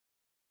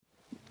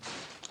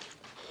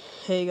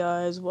Hey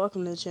guys,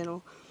 welcome to the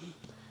channel.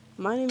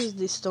 My name is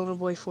the Stoner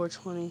Boy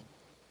 420.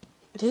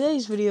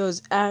 Today's video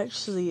is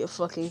actually a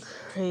fucking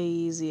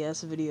crazy ass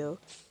video.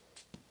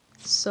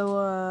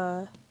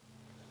 So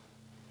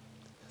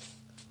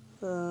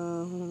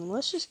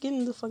let's just get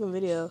into the fucking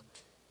video.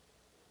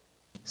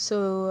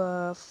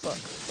 Fuck.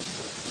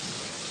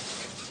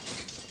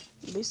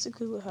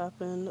 Basically what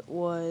happened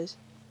was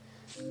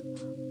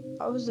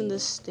I was in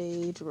this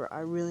stage where I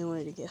really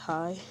wanted to get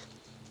high.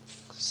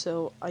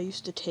 So I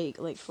used to take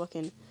like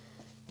fucking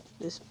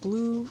this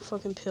blue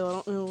fucking pill. I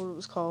don't know what it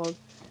was called,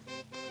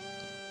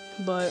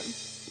 but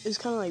it's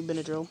kind of like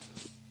benadryl.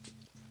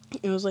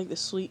 It was like the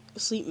sleep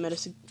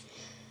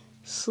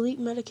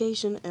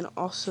medication, and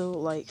also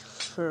like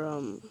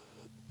for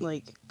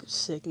like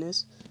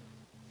sickness.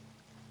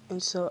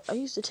 And so I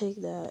used to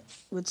take that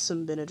with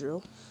some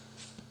benadryl,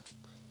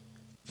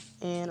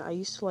 and I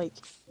used to like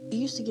it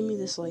used to give me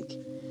this like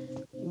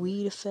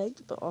weed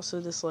effect, but also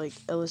this like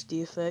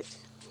LSD effect,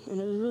 and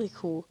it was really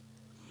cool.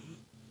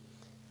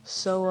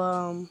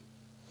 So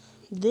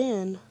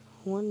then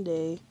one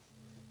day,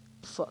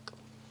 fuck.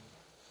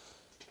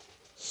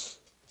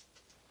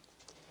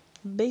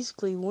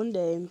 Basically one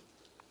day,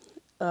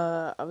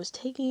 I was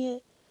taking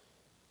it,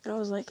 and I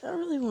was like, I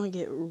really want to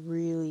get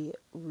really,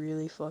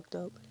 really fucked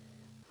up.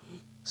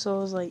 So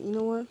I was like, you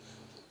know what?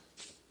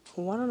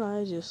 Why don't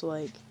I just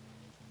like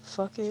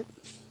fuck it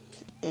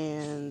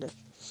and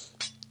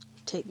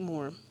take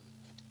more?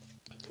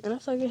 And I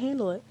thought I could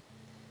handle it.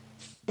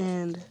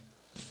 And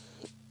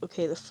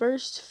okay, the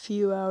first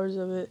few hours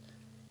of it,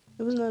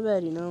 it wasn't that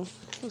bad, you know?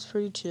 It was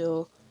pretty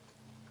chill.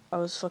 I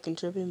was fucking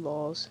tripping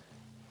balls.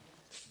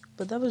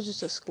 But that was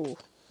just at school.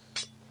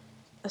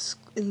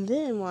 And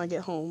then when I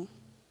get home,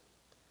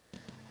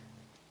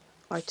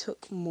 I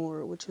took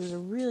more, which was a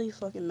really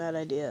fucking bad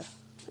idea.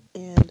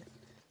 And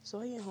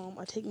so I get home,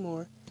 I take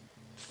more.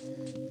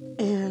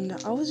 And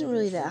I wasn't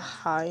really that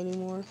high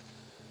anymore.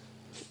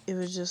 It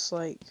was just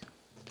like,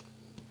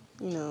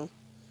 you know,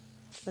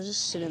 I was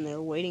just sitting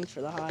there waiting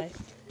for the high.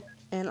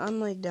 And I'm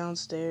like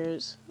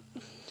downstairs,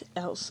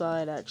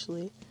 outside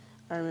actually.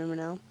 I remember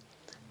now.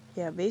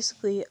 Yeah,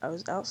 basically I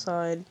was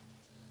outside,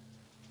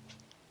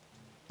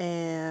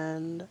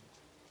 and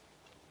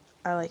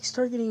I like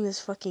start getting this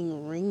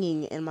fucking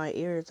ringing in my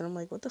ears, and I'm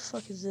like, what the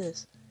fuck is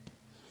this?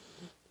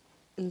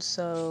 And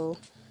so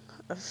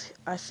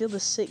I feel the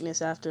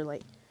sickness after,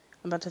 like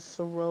I'm about to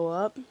throw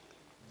up,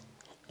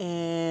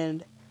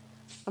 and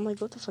I'm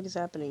like, what the fuck is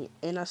happening?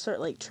 And I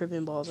start like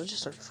tripping balls. I just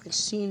start fucking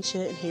seeing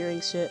shit and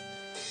hearing shit.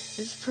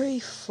 It's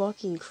pretty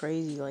fucking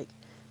crazy, like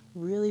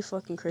really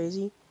fucking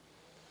crazy.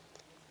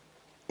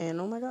 And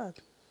oh my god.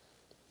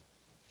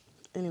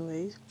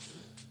 Anyways,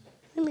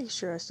 let me make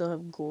sure I still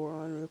have gore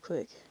on real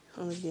quick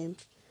on this game.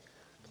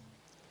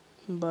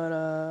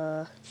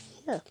 But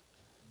yeah.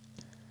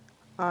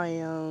 I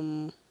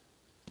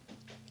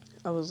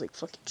was like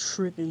fucking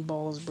tripping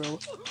balls, bro.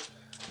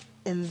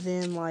 And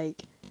then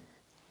like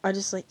I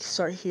just like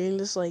start hearing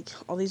this like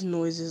all these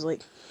noises,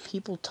 like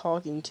people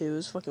talking too. It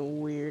was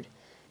fucking weird.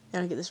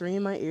 And I get this ring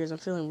in my ears. I'm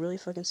feeling really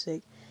fucking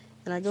sick.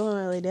 And I go and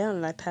I lay down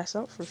and I pass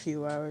out for a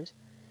few hours.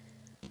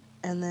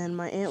 And then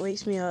my aunt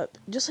wakes me up,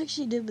 just like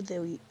she did with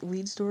the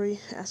weed story,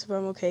 asked if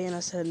I'm okay, and I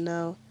said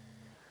no,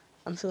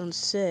 I'm feeling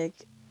sick.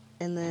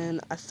 And then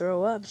I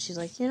throw up. She's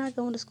like, you're not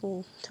going to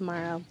school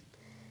tomorrow.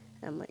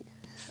 And I'm like,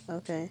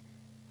 okay.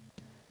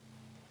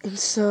 And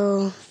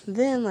so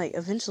then, like,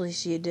 eventually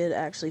she did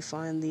actually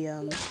find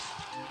the,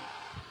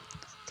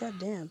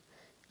 goddamn,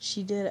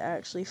 she did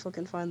actually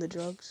fucking find the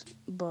drugs.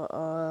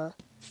 But,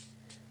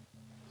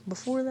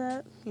 before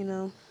that, you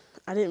know,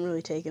 I didn't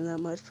really take them that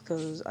much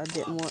because I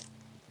didn't want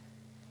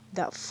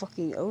that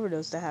fucking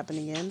overdose to happen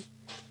again.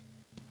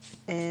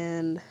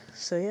 And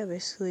so yeah,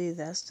 basically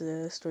that's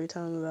the story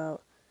time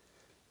about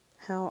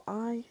how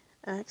I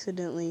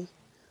accidentally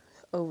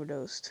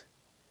overdosed.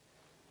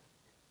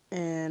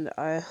 And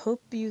I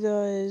hope you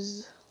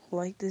guys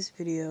like this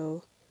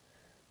video.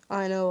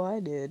 I know I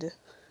did.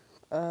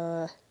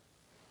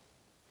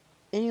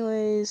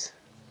 Anyways,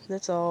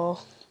 that's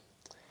all.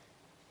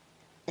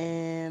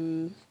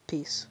 And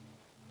peace.